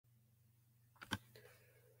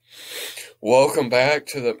Welcome back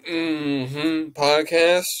to the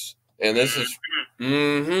podcast, and this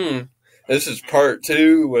is part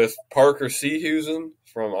two with Parker Seahusen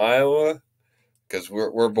from Iowa because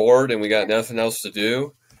we're bored and we got nothing else to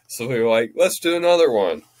do, so we were like, let's do another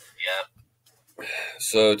one. Yep.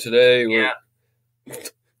 So today we're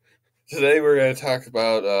going to talk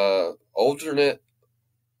about alternate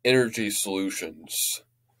energy solutions.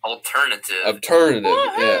 Alternative,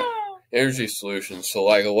 yeah. Energy solutions. So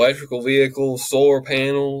like electrical vehicles, solar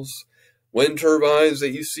panels, wind turbines that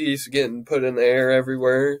you see getting put in the air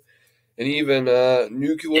everywhere, and even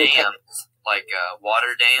nuclear dams, like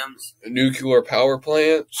water dams, nuclear power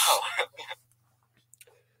plants.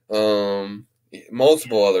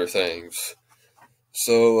 Multiple other things.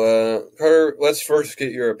 So, Carter, let's first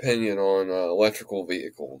get your opinion on electrical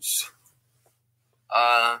vehicles.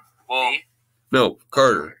 No,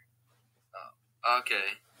 Carter.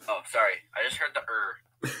 Okay. Oh, sorry. I just heard the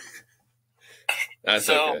That's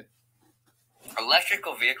okay.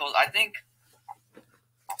 Electrical vehicles, I think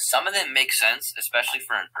some of them make sense, especially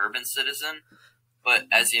for an urban citizen. But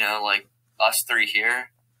as you know, like us three here,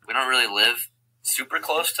 we don't really live super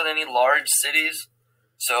close to any large cities.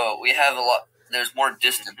 So we have there's more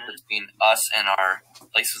distance between us and our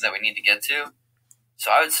places that we need to get to.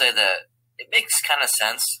 So I would say that it makes kind of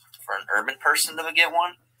sense for an urban person to get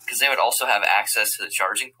one, because they would also have access to the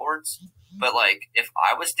charging ports. But, like, if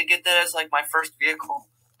I was to get that as, like, my first vehicle,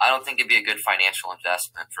 I don't think it'd be a good financial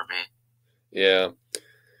investment for me. Yeah.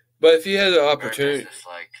 But if you had the opportunity...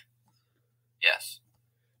 Yes.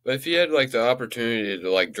 But if you had, like, the opportunity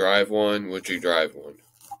to, like, drive one, would you drive one?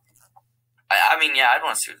 I mean, yeah, I'd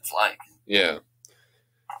want to see what it's like. Yeah.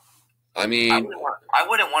 I mean... I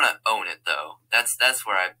wouldn't want to own it, though. That's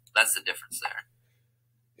the difference there.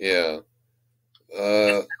 Yeah.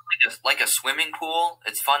 Like a swimming pool,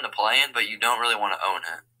 it's fun to play in, but you don't really want to own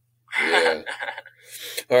it. Yeah.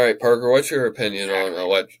 All right, Parker, what's your opinion on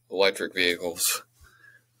electric vehicles?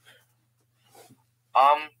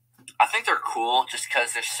 I think they're cool just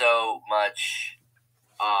because they're so much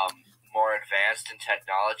more advanced in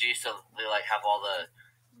technology. So they like have all the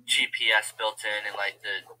GPS built in and like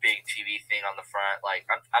the big TV thing on the front. Like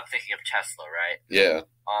I'm thinking of Tesla, right? Yeah.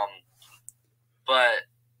 But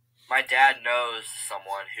my dad knows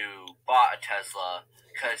someone who bought a Tesla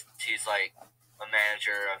because he's like a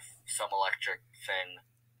manager of some electric thing.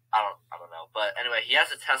 I don't know. But anyway, he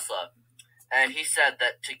has a Tesla, and he said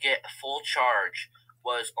that to get a full charge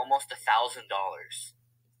was almost $1,000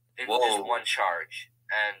 in just one charge.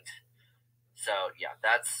 And so yeah,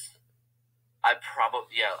 I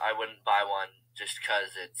wouldn't buy one just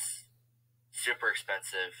because it's super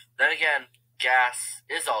expensive. Then again, gas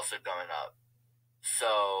is also going up.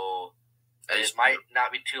 So it might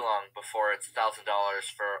not be too long before it's $1,000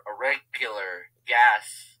 for a regular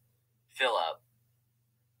gas fill up.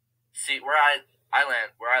 See, where I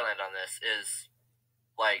land on this is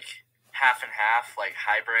like half and half, like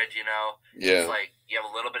hybrid, you know? Yeah. It's like you have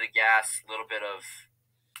a little bit of gas, a little bit of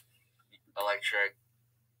electric,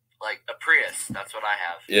 like a Prius. That's what I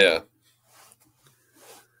have. Yeah.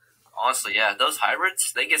 Honestly, yeah, those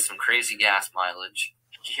hybrids, they get some crazy gas mileage.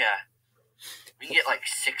 Yeah. We can get like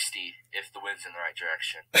 60 if the wind's in the right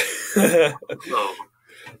direction.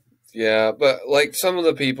 Yeah, but like some of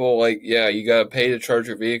the people, like, yeah, you gotta pay to charge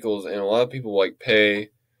your vehicles, and a lot of people like pay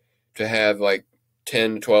to have like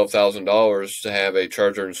 $10,000 to $12,000 to have a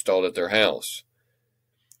charger installed at their house.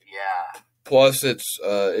 Yeah. Plus, it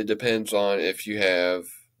depends on if you have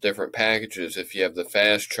different packages. If you have the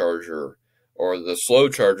fast charger or the slow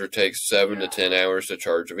charger, takes 7 to 10 hours to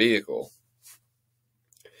charge a vehicle.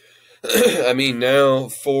 I mean, now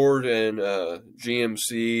Ford and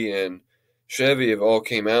GMC and Chevy have all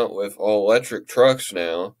came out with all-electric trucks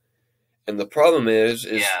now, and the problem is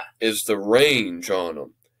the range on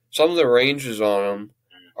them. Some of the ranges on them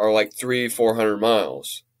are like 300-400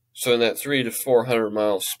 miles. So in that 300 to 400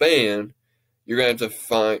 mile span, you're going to have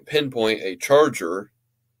to pinpoint a charger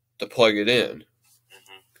to plug it in.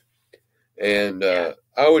 And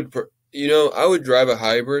I would drive a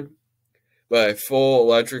hybrid. But a full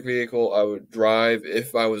electric vehicle, I would drive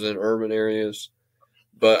if I was in urban areas.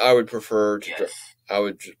 But I would prefer to. I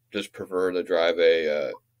would just prefer to drive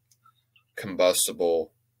a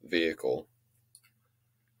combustible vehicle.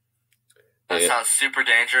 That sounds super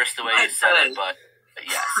dangerous the way you said it, but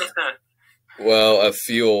yes. Well, a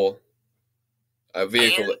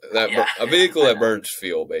vehicle that burns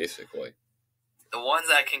fuel, basically. The ones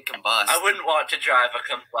that can combust. I wouldn't want to drive a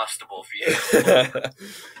combustible vehicle.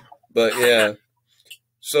 But yeah,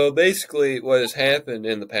 so basically what has happened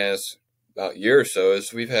in the past about year or so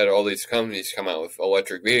is we've had all these companies come out with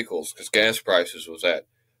electric vehicles because gas prices was at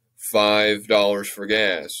 $5 for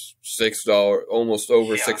gas, $6, almost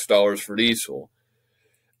over $6 for diesel.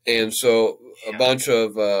 And so a bunch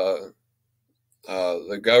of the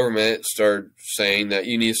government started saying that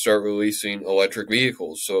you need to start releasing electric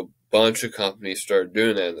vehicles. So a bunch of companies started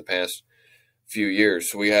doing that in the past few years.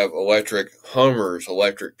 So we have electric Hummers,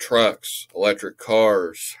 electric trucks, electric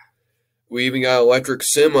cars. We even got electric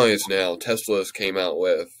semis now. Tesla's came out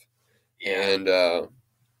with, and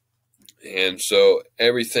so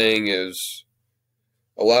everything is.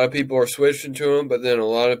 A lot of people are switching to them, but then a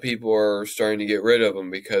lot of people are starting to get rid of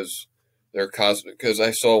them because they're costing. Because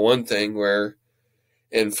I saw one thing where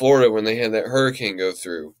in Florida when they had that hurricane go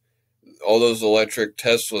through, all those electric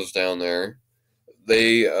Teslas down there,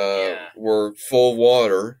 they were full of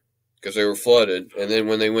water because they were flooded, and then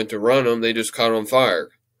when they went to run them, they just caught on fire.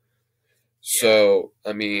 So,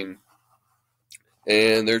 I mean,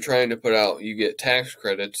 and they're trying to put out, you get tax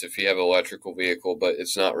credits if you have an electrical vehicle, but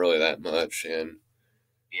it's not really that much, and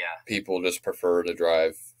people just prefer to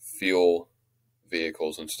drive fuel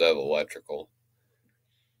vehicles instead of electrical.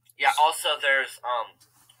 Yeah, also there's,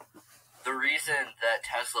 the reason that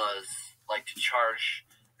Teslas like to charge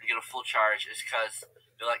and get a full charge is because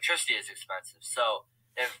the electricity is expensive. So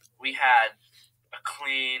if we had a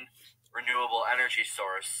clean, renewable energy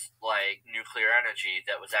source like nuclear energy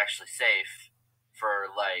that was actually safe for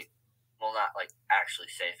not actually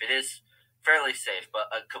safe. It is fairly safe, but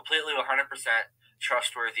a completely 100%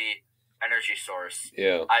 trustworthy energy source.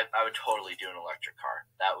 Yeah. I would totally do an electric car.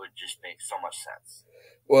 That would just make so much sense.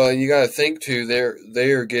 Well, you got to think too.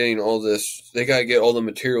 They are getting all this. They got to get all the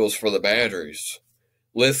materials for the batteries,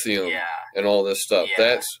 lithium, and all this stuff.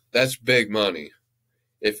 Yeah. That's big money.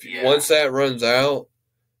 Once that runs out,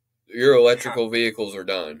 your electrical vehicles are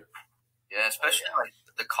done. Yeah, especially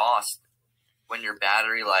the cost when your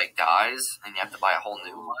battery dies and you have to buy a whole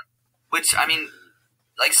new one. Which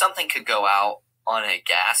something could go out on a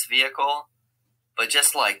gas vehicle, but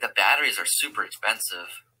just the batteries are super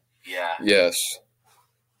expensive. Yeah. Yes.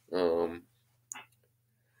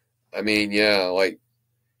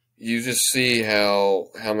 You just see how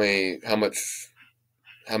many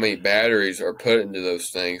batteries are put into those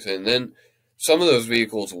things, and then some of those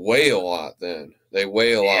vehicles weigh a lot. Then they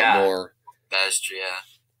weigh a lot more. That's true. Yeah.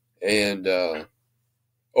 And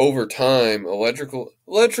over time,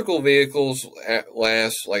 electrical vehicles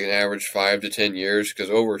last an average 5 to 10 years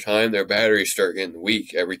because over time their batteries start getting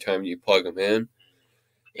weak every time you plug them in.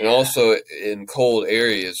 And also in cold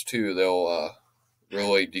areas too, they'll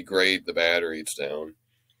really degrade the batteries down.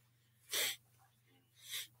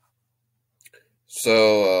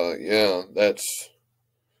 So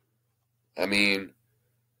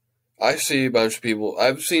I see a bunch of people.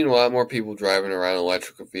 I've seen a lot more people driving around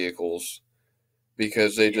electrical vehicles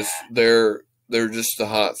because they're just the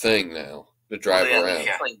hot thing now to drive around. They're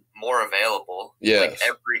definitely more available. Yes.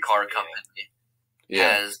 Every car company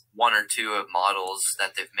has one or two of models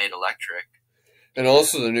that they've made electric. And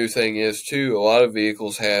also the new thing is, too, a lot of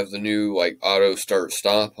vehicles have the new, auto start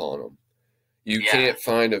stop on them. You can't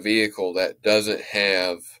find a vehicle that doesn't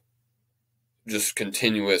have just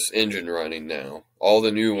continuous engine running now. All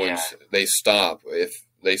the new ones, they stop. If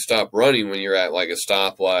they stop running when you're at, a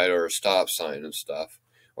stoplight or a stop sign and stuff,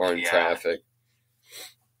 or in traffic.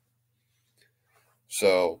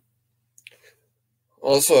 So,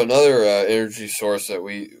 also another energy source that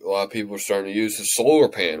a lot of people are starting to use is solar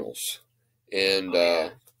panels. And,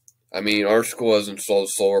 our school has installed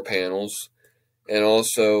solar panels. And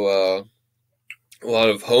also, a lot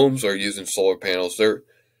of homes are using solar panels.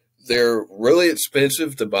 They're really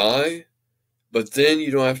expensive to buy, but then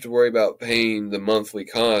you don't have to worry about paying the monthly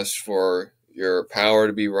cost for your power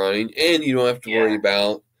to be running, and you don't have to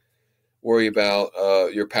worry about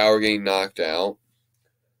your power getting knocked out.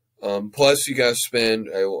 Plus, you got to spend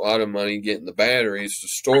a lot of money getting the batteries to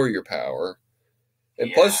store your power.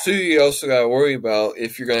 And plus, too, you also got to worry about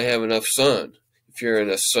if you're going to have enough sun. If you're in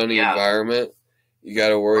a sunny environment, you got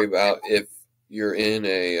to worry about if you're in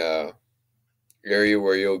a area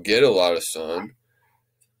where you'll get a lot of sun.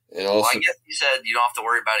 And also, I guess you said you don't have to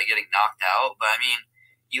worry about it getting knocked out, but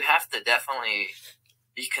you have to definitely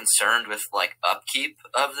be concerned with upkeep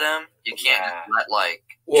of them. You can't just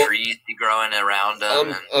let trees be growing around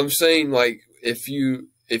them. I'm saying if you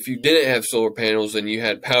didn't have solar panels and you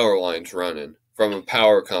had power lines running from a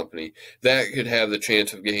power company, that could have the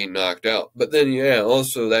chance of getting knocked out. But then,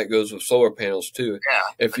 also that goes with solar panels too. Yeah,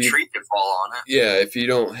 if a tree could fall on it. Yeah, if you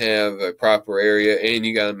don't have a proper area and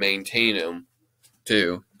you got to maintain them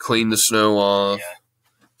too, clean the snow off,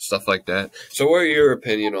 stuff like that. So what are your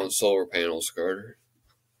opinion on solar panels, Carter?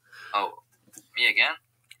 Oh, me again?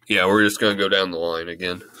 Yeah, we're just going to go down the line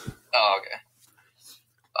again. Oh, okay.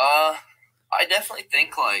 I definitely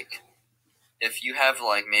think like if you have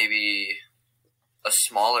like maybe a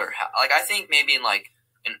smaller house, like I think maybe in like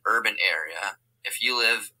an urban area, if you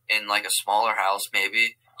live in like a smaller house,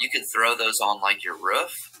 maybe you could throw those on like your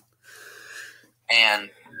roof, and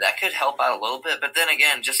that could help out a little bit. But then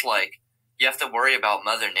again, just like you have to worry about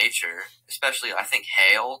Mother Nature, especially I think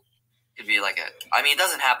hail could be like I mean, it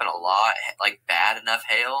doesn't happen a lot, like bad enough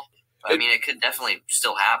hail. But I mean, it could definitely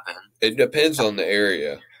still happen. It depends on the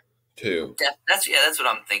area, too. That's what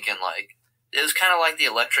I'm thinking. Like, it was kind of like the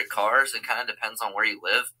electric cars. It kind of depends on where you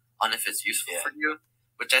live, on if it's useful for you,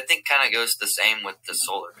 which I think kind of goes the same with the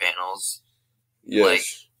solar panels. Yes. Like,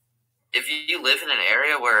 if you live in an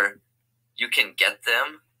area where you can get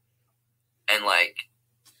them, and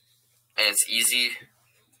it's easy.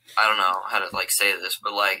 I don't know how to like say this,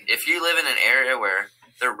 but like if you live in an area where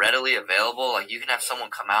they're readily available, like you can have someone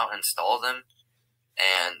come out and install them,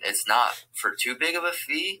 and it's not for too big of a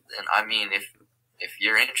fee. Then I mean, if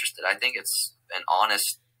you're interested, I think it's an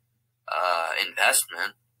honest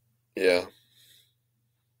investment. Yeah.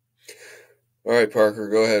 All right, Parker,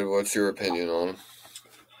 go ahead. What's your opinion on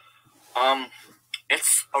them?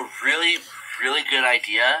 It's a really, really good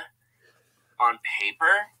idea on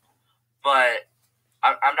paper, but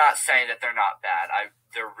I'm not saying that they're not bad.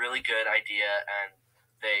 They're a really good idea, and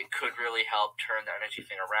they could really help turn the energy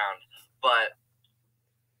thing around. But,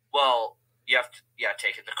 well, you have to,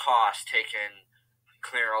 taking the cost,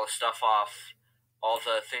 clearing all the stuff off, all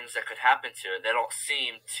the things that could happen to it. They don't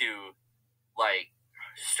seem too, like,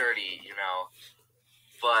 sturdy, you know,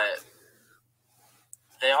 but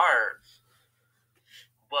they are,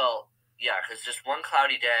 well, yeah, because just one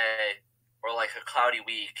cloudy day or like a cloudy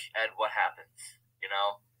week, and what happens, you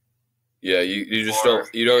know? Yeah, you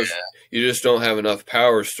just don't have enough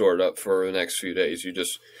power stored up for the next few days.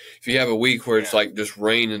 If you have a week where it's like just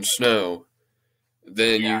rain and snow,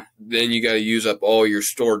 then you got to use up all your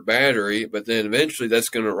stored battery, but then eventually that's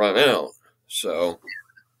going to run out. So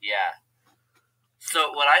yeah.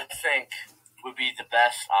 So what I think would be the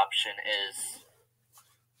best option is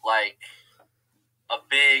like a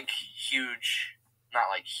big, huge, not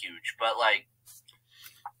like huge, but like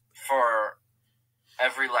for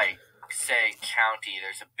every like say county,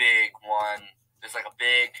 there's a big one. There's like a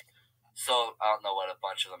big, so I don't know what a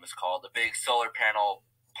bunch of them is called. A big solar panel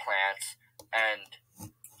plant and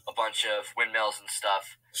a bunch of windmills and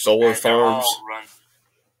stuff. Solar farms.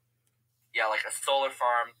 Like a solar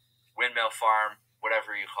farm, windmill farm,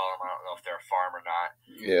 whatever you call them. I don't know if they're a farm or not.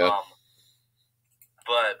 Yeah.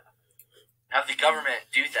 But have the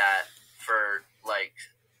government do that for like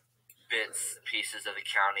bits, pieces of the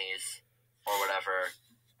counties or whatever,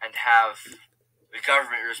 and have the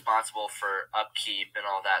government responsible for upkeep and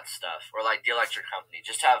all that stuff, or like the electric company.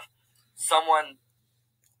 Just have someone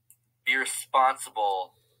be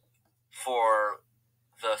responsible for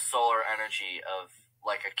the solar energy of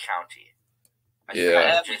like a county.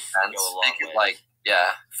 That makes sense. Make it like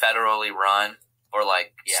federally run or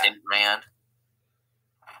like state ran.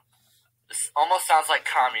 This almost sounds like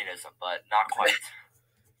communism, but not quite.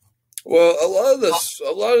 Well, a lot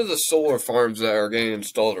of the solar farms that are getting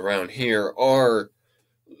installed around here are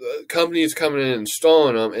companies coming in and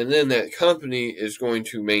installing them, and then that company is going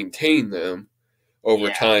to maintain them over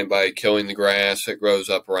time by killing the grass that grows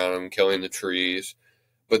up around them, killing the trees.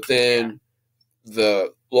 But then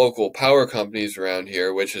the local power companies around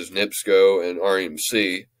here, which is NIPSCO and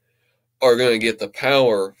RMC, are going to get the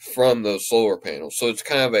power from those solar panels. So it's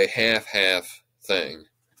kind of a half-half thing.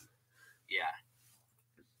 Yeah.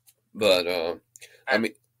 But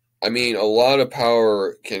I mean, a lot of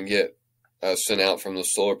power can get sent out from the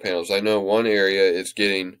solar panels. I know one area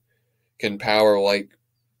can power like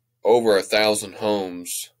over 1,000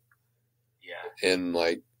 homes. Yeah. In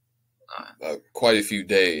like quite a few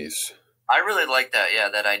days. I really like that. Yeah,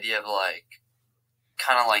 that idea of like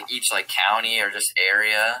kind of like each like county or just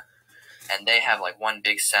area, and they have like one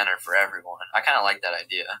big center for everyone. I kind of like that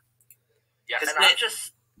idea. Yeah, and I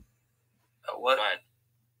just what? Go ahead.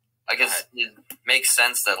 I guess it makes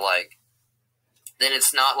sense that like then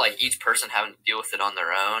it's not like each person having to deal with it on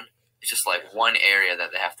their own. It's just like one area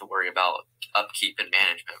that they have to worry about upkeep and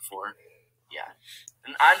management for. Yeah,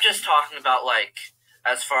 and I'm just talking about like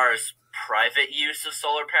as far as private use of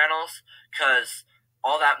solar panels, because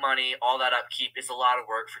all that money, all that upkeep is a lot of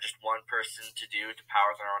work for just one person to do to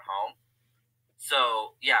power their own home.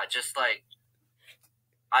 So yeah, just like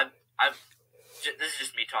this is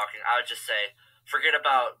just me talking. I would just say, forget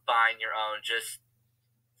about buying your own. Just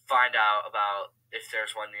find out about if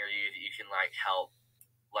there's one near you that you can like help,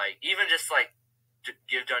 like even just like to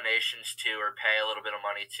give donations to or pay a little bit of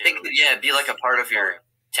money to. Be like a part of your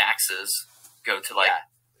taxes. Go to like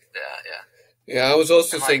Yeah. Yeah, I was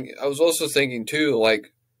also thinking too,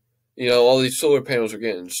 like, you know, all these solar panels are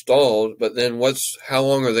getting installed, but then how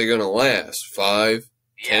long are they going to last? 5,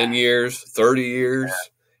 10 years, 30 years?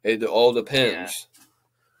 Yeah. It all depends.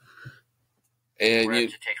 Yeah. And we're going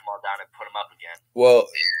to take them all down and put them up again. Well,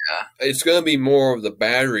 it's going to be more of the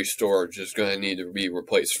battery storage is going to need to be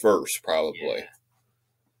replaced first, probably.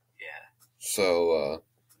 Yeah. So,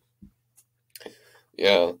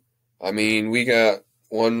 yeah. I mean, we got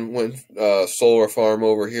one solar farm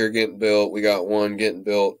over here getting built. We got one getting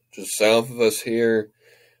built just south of us here.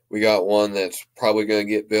 We got one that's probably going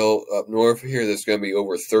to get built up north of here that's going to be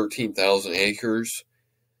over 13,000 acres.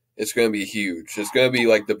 It's going to be huge. It's going to be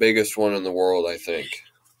like the biggest one in the world, I think.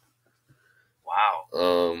 Wow.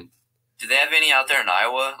 Do they have any out there in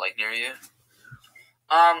Iowa, like near you?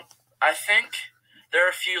 I think there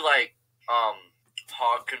are a few like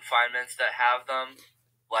hog confinements that have them.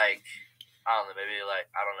 Like, I don't know, maybe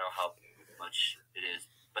like, I don't know how much it is,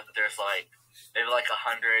 but there's like maybe like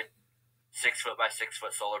 100 6-foot by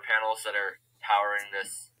 6-foot solar panels that are powering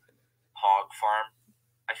this hog farm.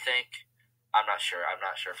 I think. I'm not sure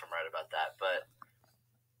if I'm right about that, but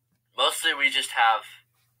mostly we just have.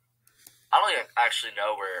 I don't even actually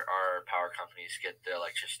know where our power companies get their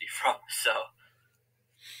electricity from. So.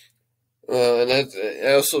 And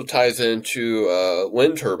that also ties into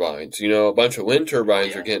wind turbines. You know, a bunch of wind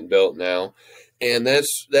turbines are getting built now, and a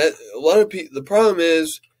lot of people. The problem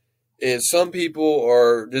is some people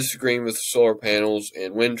are disagreeing with solar panels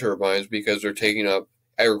and wind turbines because they're taking up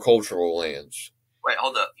agricultural lands. Wait,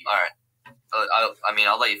 hold up. All right.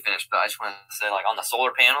 I'll let you finish, but I just want to say, like, on the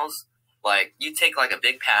solar panels, like, you take, like, a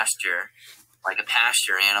big pasture, like a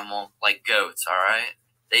pasture animal, like goats, all right?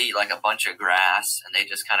 They eat, like, a bunch of grass, and they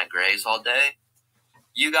just kind of graze all day.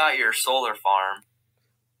 You got your solar farm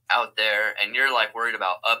out there, and you're, like, worried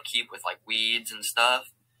about upkeep with, like, weeds and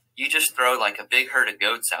stuff. You just throw, like, a big herd of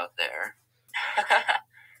goats out there,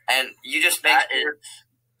 and you just make sure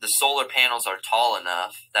the solar panels are tall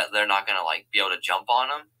enough that they're not going to, like, be able to jump on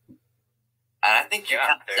them. And I think there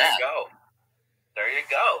you go. There you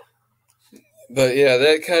go. But yeah,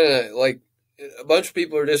 that kind of like a bunch of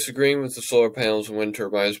people are disagreeing with the solar panels and wind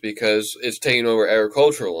turbines because it's taking over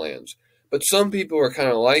agricultural lands. But some people are kind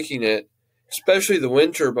of liking it, especially the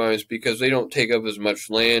wind turbines, because they don't take up as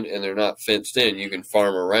much land and they're not fenced in. You can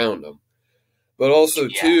farm around them. But also,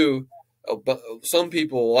 too, some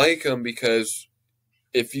people like them because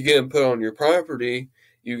if you get them put on your property,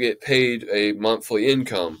 you get paid a monthly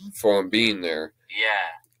income for them being there.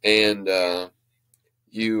 Yeah. And I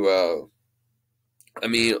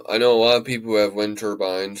know a lot of people who have wind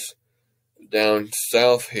turbines down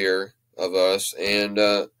south here of us, and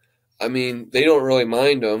they don't really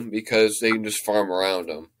mind them because they can just farm around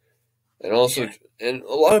them. And also, and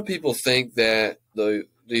a lot of people think that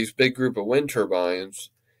these big group of wind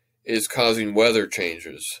turbines is causing weather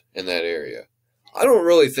changes in that area. I don't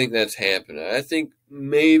really think that's happening. I think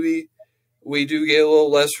maybe we do get a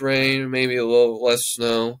little less rain, maybe a little less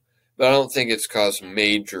snow, but I don't think it's caused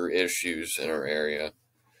major issues in our area.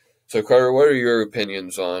 So, Carter, what are your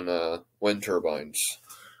opinions on wind turbines?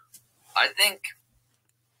 I think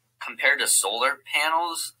compared to solar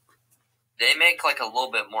panels, they make like a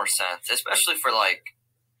little bit more sense, especially for like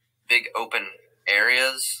big open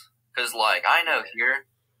areas. Because like I know here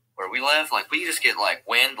where we live, like we just get like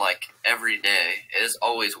wind like every day. It is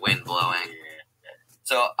always wind blowing.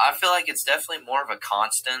 So I feel like it's definitely more of a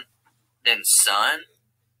constant than sun.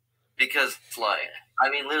 Because like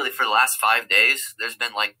literally for the last 5 days, there's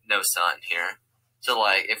been like no sun here. So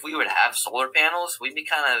like if we would have solar panels, we'd be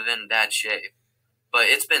kind of in bad shape. But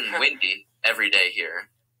it's been windy every day here.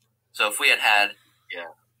 So if we had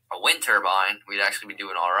a wind turbine, we'd actually be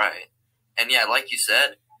doing all right. And yeah, like you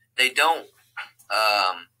said, they don't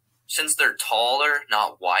since they're taller,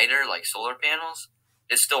 not wider like solar panels,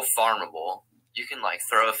 it's still farmable. You can like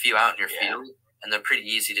throw a few out in your field, and they're pretty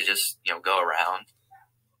easy to just go around.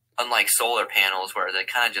 Unlike solar panels, where they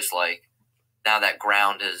kind of just like now that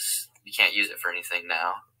ground is you can't use it for anything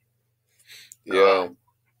now. Yeah.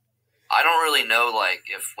 I don't really know like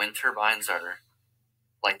if wind turbines are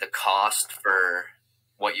like the cost for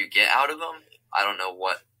what you get out of them. I don't know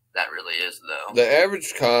what that really is though. The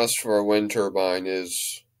average cost for a wind turbine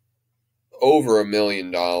is over $1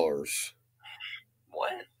 million.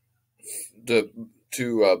 What?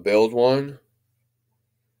 To build one,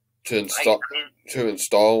 to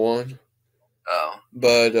install one. Oh.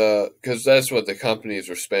 But because that's what the companies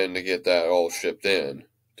are spending to get that all shipped in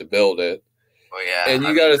to build it. Well, yeah. And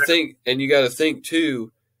you got to think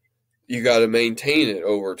too. You got to maintain it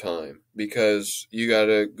over time because you got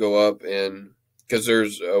to go up and because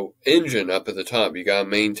there's a engine up at the top. You got to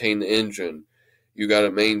maintain the engine. You got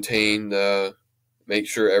to maintain make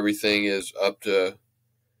sure everything is up to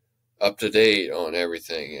date on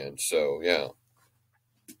everything. And so, yeah.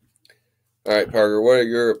 All right, Parker, what are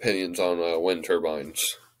your opinions on wind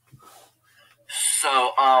turbines?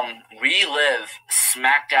 So, we live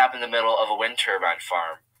smack dab in the middle of a wind turbine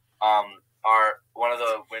farm. One of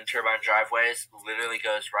the wind turbine driveways literally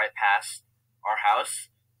goes right past our house.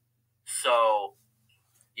 So,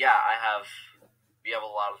 yeah, we have a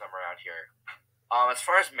lot of them around here. As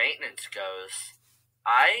far as maintenance goes,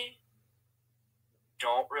 I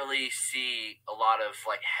don't really see a lot of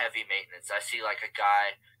like heavy maintenance. I see like a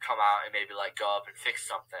guy come out and maybe like go up and fix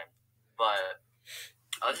something. But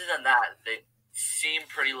other than that, they seem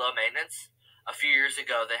pretty low maintenance. A few years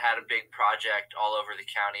ago, they had a big project all over the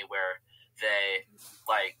county where they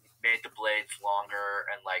like made the blades longer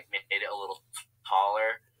and like made it a little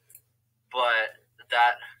taller. But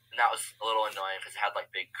that was a little annoying because it had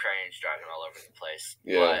like big cranes driving all over the place.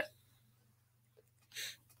 Yeah. But,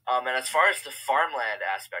 and as far as the farmland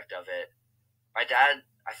aspect of it, my dad,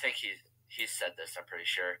 I think he said this, I'm pretty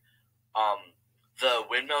sure. The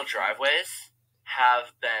windmill driveways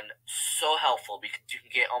have been so helpful because you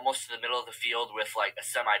can get almost to the middle of the field with like a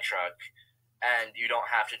semi truck, and you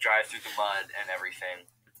don't have to drive through the mud and everything.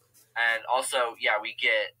 And also, yeah, we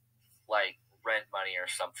get like rent money or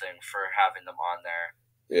something for having them on there.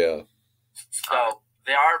 Yeah. So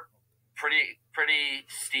they are pretty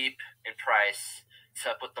steep in price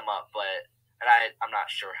to put them up, and I'm not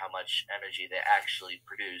sure how much energy they actually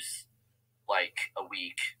produce, like a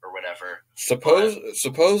week or whatever.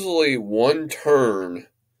 Supposedly one turn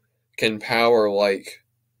can power like,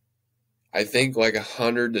 I think like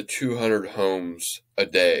 100 to 200 homes a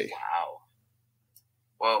day. Wow.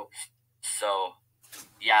 Whoa. So,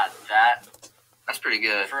 yeah, that's pretty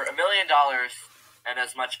good. For $1 million and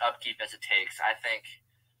as much upkeep as it takes, I think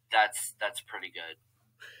that's pretty good.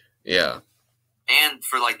 Yeah. And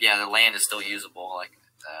for like, yeah, the land is still usable, like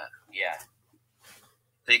that. Yeah.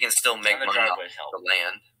 So you can still make money off the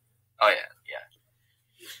land. Oh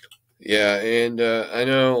Yeah, yeah. and I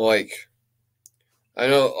know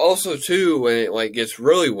also too when it like gets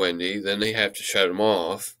really windy, then they have to shut them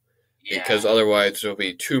off because otherwise there'll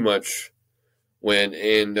be too much wind.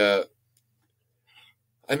 And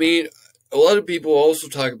I mean, a lot of people also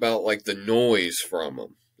talk about like the noise from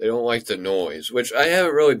them. They don't like the noise, which I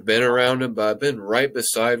haven't really been around them, but I've been right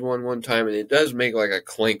beside one time, and it does make like a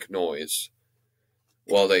clink noise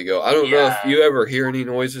while they go. I don't know if you ever hear any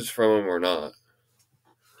noises from them or not.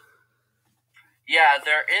 Yeah,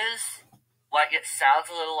 there is, like, it sounds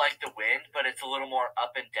a little like the wind, but it's a little more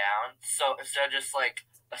up and down. So instead of just like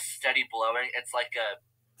a steady blowing, it's like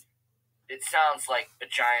it sounds like a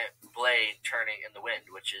giant blade turning in the wind,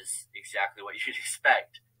 which is exactly what you'd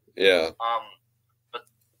expect. Yeah. But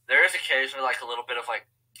there is occasionally like a little bit of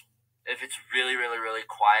like, if it's really, really, really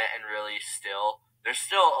quiet and really still, there's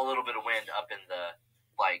still a little bit of wind up in the,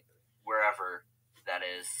 like, wherever that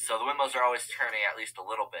is. So the windmills are always turning at least a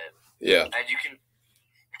little bit. Yeah. And you can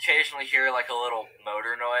occasionally hear like a little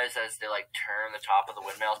motor noise as they like turn the top of the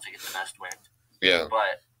windmill to get the best wind. Yeah.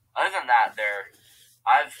 But other than that,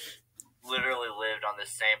 I've literally lived on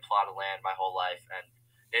this same plot of land my whole life, and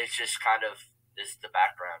it's just kind of is the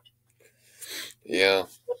background. Yeah.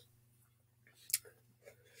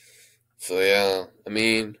 So yeah, I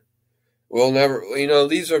mean, we'll never,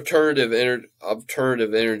 these alternative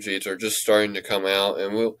energies are just starting to come out,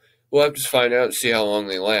 and we'll have to find out and see how long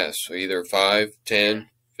they last. So either 5, 10,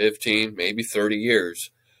 15, maybe 30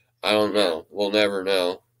 years. I don't know. We'll never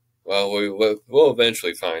know. Well, we'll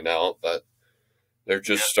eventually find out, but they're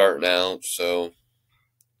just starting out, so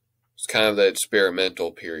it's kind of the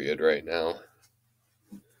experimental period right now.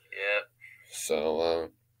 Yeah.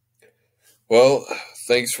 So, well,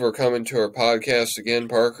 thanks for coming to our podcast again,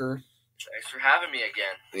 Parker. Thanks for having me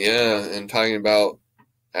again. Yeah, and talking about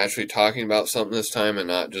something this time and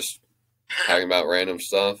not just talking about random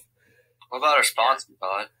stuff. What about our sponsor,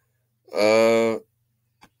 Todd?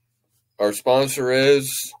 Our sponsor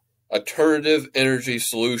is Alternative Energy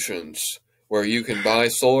Solutions, where you can buy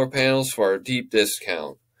solar panels for a deep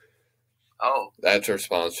discount. Oh. That's our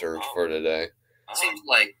sponsor for today. Seems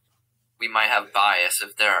like we might have bias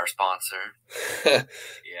if they're our sponsor.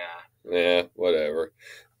 Yeah, whatever.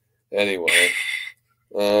 Anyway,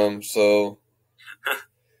 so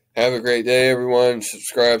have a great day, everyone.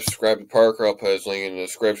 Subscribe to Parker. I'll put his link in the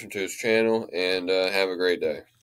description to his channel, and have a great day.